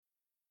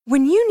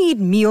When you need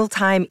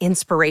mealtime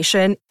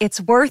inspiration,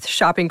 it's worth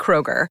shopping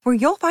Kroger, where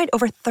you'll find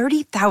over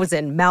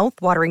 30,000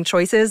 mouth-watering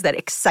choices that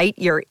excite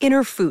your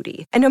inner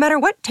foodie. And no matter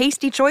what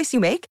tasty choice you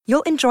make,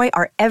 you'll enjoy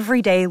our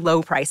everyday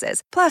low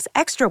prices, plus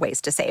extra ways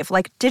to save,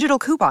 like digital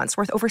coupons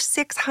worth over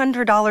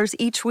 $600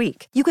 each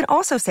week. You can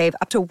also save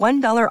up to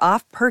 $1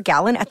 off per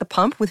gallon at the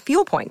pump with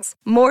fuel points.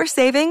 More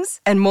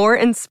savings and more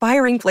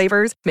inspiring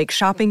flavors make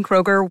shopping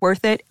Kroger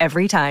worth it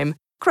every time.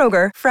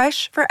 Kroger,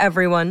 fresh for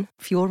everyone.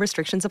 Fuel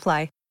restrictions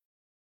apply.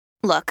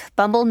 Look,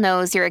 Bumble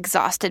knows you're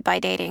exhausted by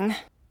dating.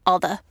 All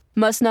the,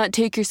 must not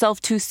take yourself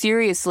too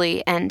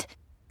seriously, and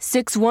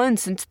 6'1"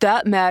 since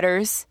that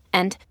matters,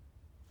 and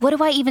what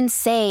do I even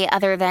say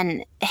other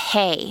than,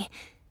 hey?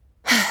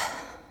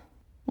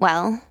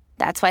 Well,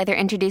 that's why they're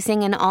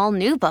introducing an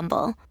all-new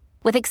Bumble,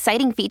 with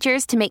exciting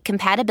features to make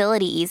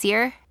compatibility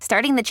easier,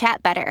 starting the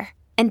chat better,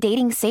 and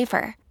dating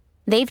safer.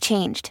 They've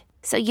changed,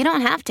 so you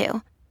don't have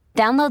to.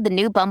 Download the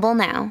new Bumble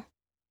now.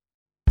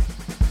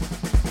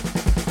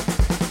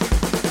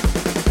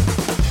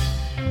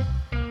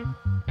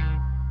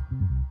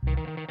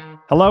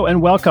 Hello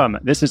and welcome.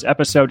 This is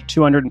episode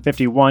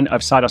 251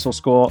 of Side Hustle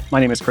School.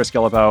 My name is Chris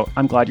Guillebeau.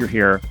 I'm glad you're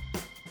here.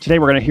 Today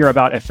we're going to hear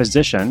about a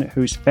physician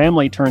whose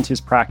family turns his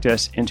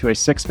practice into a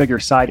six-figure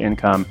side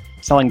income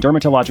selling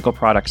dermatological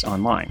products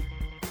online.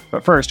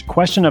 But first,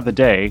 question of the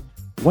day,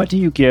 what do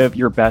you give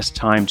your best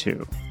time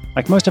to?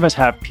 Like most of us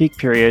have peak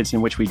periods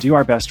in which we do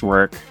our best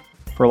work.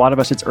 For a lot of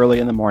us, it's early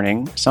in the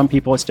morning. Some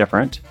people, it's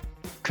different.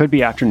 Could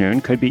be afternoon,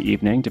 could be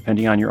evening,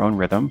 depending on your own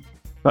rhythm.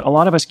 But a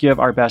lot of us give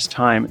our best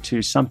time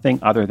to something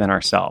other than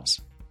ourselves.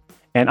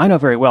 And I know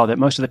very well that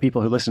most of the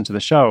people who listen to the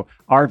show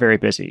are very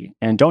busy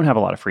and don't have a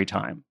lot of free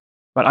time.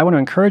 But I want to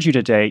encourage you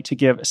today to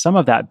give some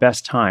of that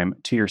best time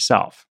to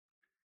yourself,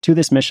 to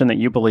this mission that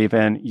you believe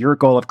in, your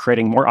goal of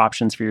creating more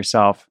options for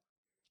yourself.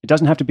 It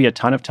doesn't have to be a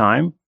ton of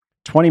time.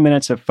 20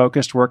 minutes of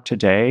focused work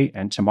today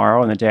and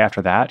tomorrow and the day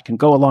after that can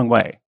go a long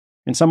way.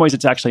 In some ways,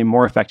 it's actually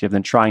more effective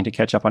than trying to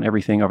catch up on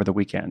everything over the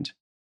weekend.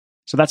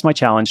 So that's my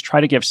challenge. Try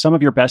to give some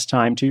of your best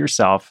time to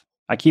yourself.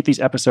 I keep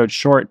these episodes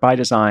short by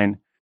design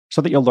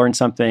so that you'll learn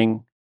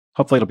something.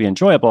 Hopefully it'll be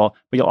enjoyable,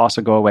 but you'll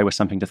also go away with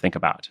something to think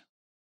about.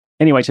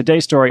 Anyway,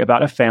 today's story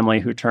about a family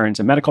who turns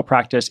a medical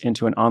practice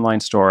into an online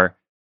store.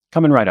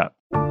 Coming right up.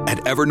 At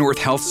Evernorth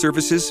Health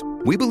Services,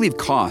 we believe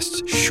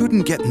costs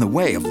shouldn't get in the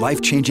way of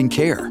life-changing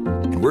care,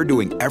 and we're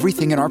doing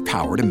everything in our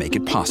power to make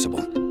it possible.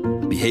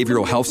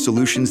 Behavioral health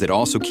solutions that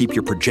also keep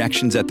your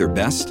projections at their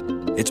best?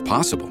 It's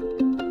possible.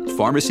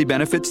 Pharmacy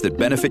benefits that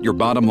benefit your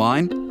bottom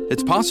line?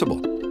 It's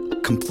possible.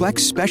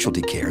 Complex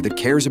specialty care that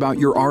cares about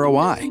your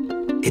ROI?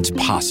 It's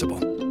possible.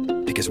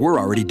 Because we're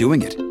already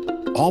doing it.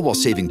 All while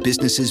saving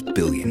businesses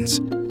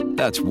billions.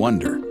 That's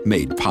Wonder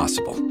made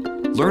possible.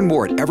 Learn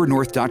more at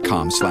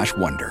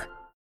evernorth.com/wonder.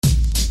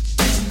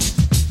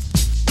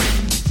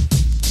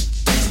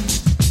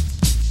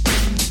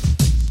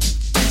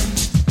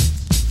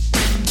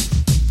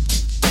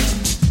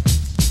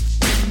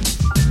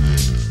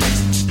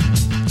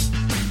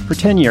 For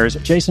 10 years,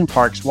 Jason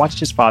Parks watched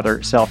his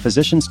father sell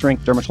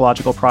physician-strength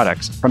dermatological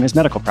products from his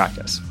medical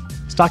practice.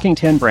 Stocking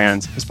 10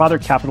 brands, his father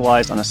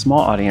capitalized on a small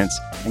audience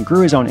and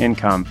grew his own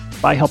income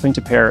by helping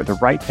to pair the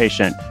right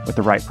patient with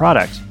the right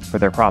product for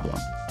their problem.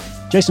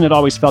 Jason had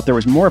always felt there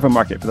was more of a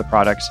market for the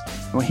products,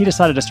 and when he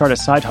decided to start a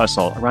side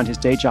hustle around his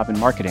day job in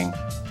marketing,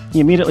 he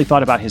immediately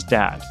thought about his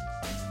dad.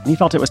 And he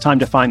felt it was time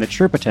to find the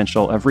true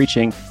potential of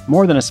reaching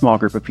more than a small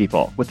group of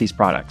people with these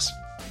products.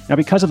 Now,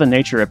 because of the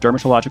nature of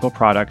dermatological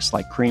products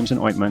like creams and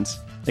ointments,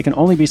 they can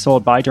only be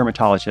sold by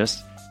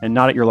dermatologists and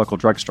not at your local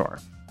drugstore.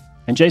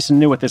 And Jason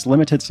knew with this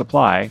limited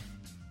supply,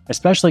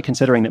 especially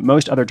considering that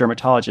most other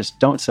dermatologists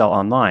don't sell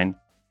online,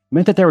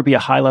 meant that there would be a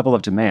high level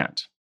of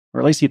demand,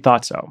 or at least he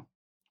thought so.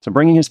 So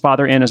bringing his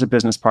father in as a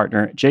business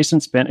partner, Jason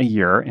spent a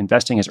year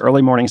investing his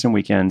early mornings and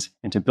weekends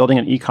into building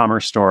an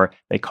e-commerce store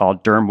they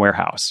called Derm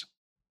Warehouse.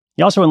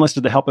 He also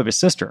enlisted the help of his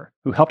sister,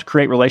 who helped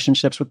create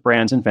relationships with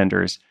brands and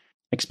vendors,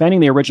 expanding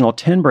the original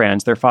 10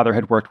 brands their father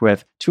had worked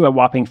with to a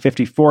whopping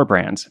 54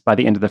 brands by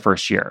the end of the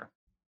first year.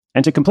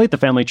 And to complete the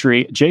family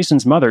tree,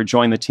 Jason's mother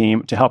joined the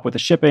team to help with the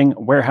shipping,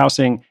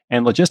 warehousing,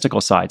 and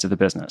logistical sides of the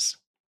business.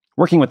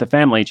 Working with the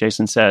family,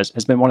 Jason says,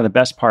 has been one of the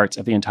best parts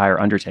of the entire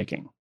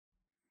undertaking.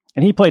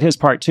 And he played his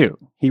part too.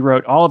 He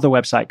wrote all of the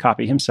website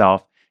copy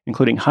himself,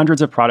 including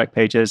hundreds of product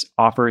pages,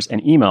 offers,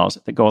 and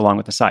emails that go along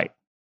with the site.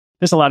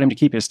 This allowed him to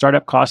keep his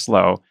startup costs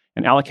low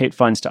and allocate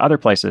funds to other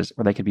places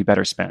where they could be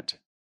better spent.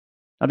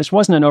 Now, this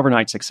wasn't an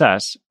overnight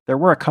success. There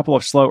were a couple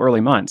of slow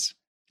early months,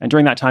 and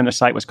during that time, the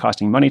site was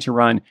costing money to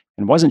run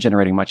and wasn't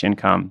generating much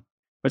income.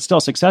 But still,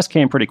 success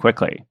came pretty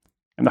quickly,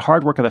 and the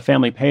hard work of the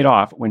family paid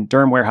off when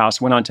Derm Warehouse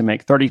went on to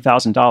make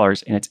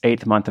 $30,000 in its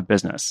 8th month of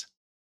business.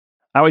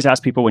 I always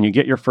ask people, when you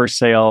get your first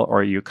sale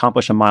or you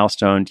accomplish a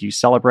milestone, do you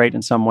celebrate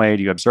in some way?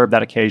 Do you observe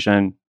that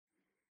occasion?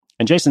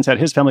 And Jason said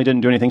his family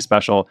didn't do anything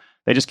special.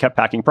 They just kept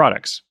packing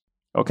products.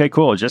 Okay,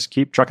 cool. Just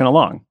keep trucking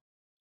along.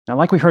 Now,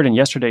 like we heard in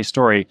yesterday's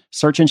story,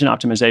 search engine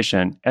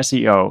optimization,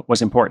 SEO,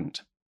 was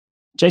important.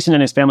 Jason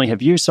and his family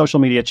have used social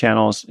media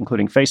channels,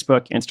 including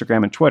Facebook,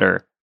 Instagram, and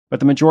Twitter, but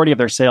the majority of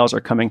their sales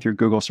are coming through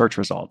Google search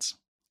results.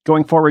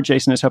 Going forward,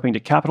 Jason is hoping to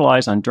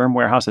capitalize on Derm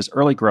Warehouse's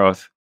early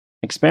growth,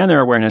 expand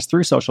their awareness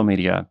through social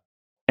media,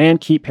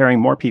 and keep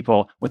pairing more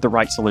people with the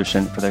right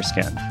solution for their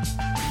skin.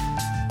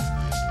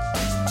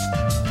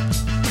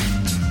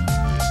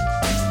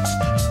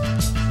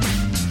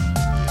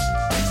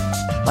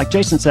 Like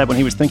Jason said when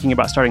he was thinking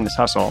about starting this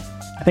hustle,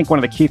 I think one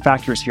of the key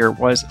factors here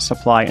was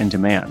supply and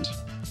demand.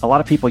 A lot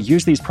of people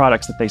use these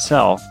products that they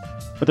sell,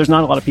 but there's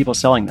not a lot of people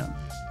selling them.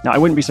 Now, I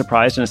wouldn't be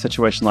surprised in a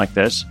situation like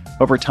this.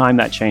 Over time,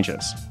 that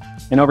changes.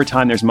 And over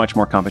time, there's much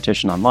more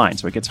competition online,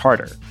 so it gets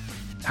harder.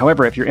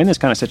 However, if you're in this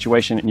kind of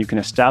situation and you can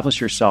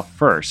establish yourself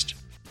first,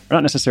 or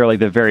not necessarily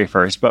the very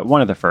first, but one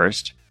of the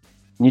first,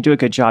 and you do a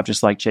good job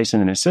just like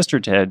Jason and his sister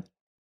did,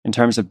 in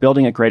terms of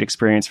building a great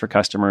experience for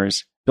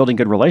customers, building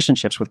good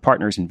relationships with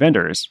partners and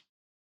vendors,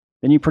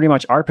 then you pretty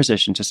much are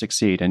positioned to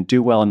succeed and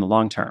do well in the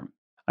long term.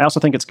 I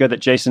also think it's good that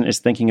Jason is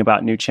thinking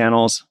about new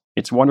channels.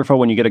 It's wonderful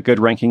when you get a good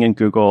ranking in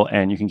Google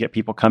and you can get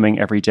people coming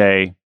every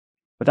day,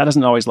 but that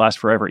doesn't always last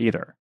forever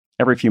either.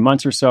 Every few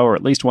months or so, or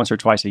at least once or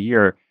twice a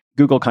year,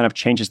 Google kind of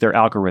changes their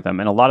algorithm,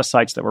 and a lot of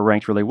sites that were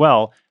ranked really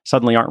well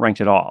suddenly aren't ranked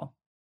at all.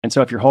 And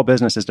so if your whole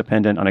business is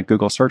dependent on a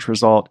Google search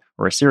result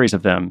or a series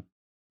of them,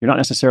 you're not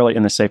necessarily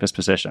in the safest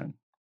position.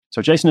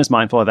 So Jason is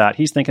mindful of that.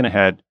 He's thinking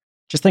ahead.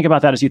 Just think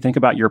about that as you think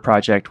about your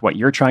project, what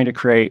you're trying to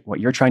create, what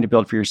you're trying to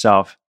build for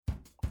yourself.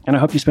 And I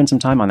hope you spend some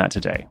time on that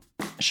today.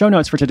 Show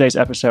notes for today's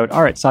episode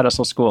are at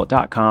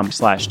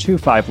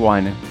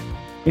sidehustleschool.com/251.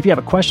 If you have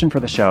a question for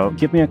the show,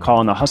 give me a call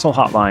on the Hustle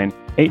Hotline,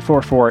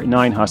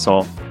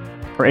 844-9HUSTLE,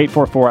 or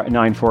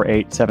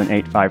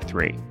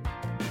 844-948-7853.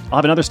 I'll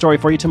have another story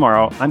for you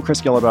tomorrow. I'm Chris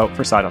Guillebeau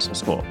for Side Hustle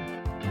School.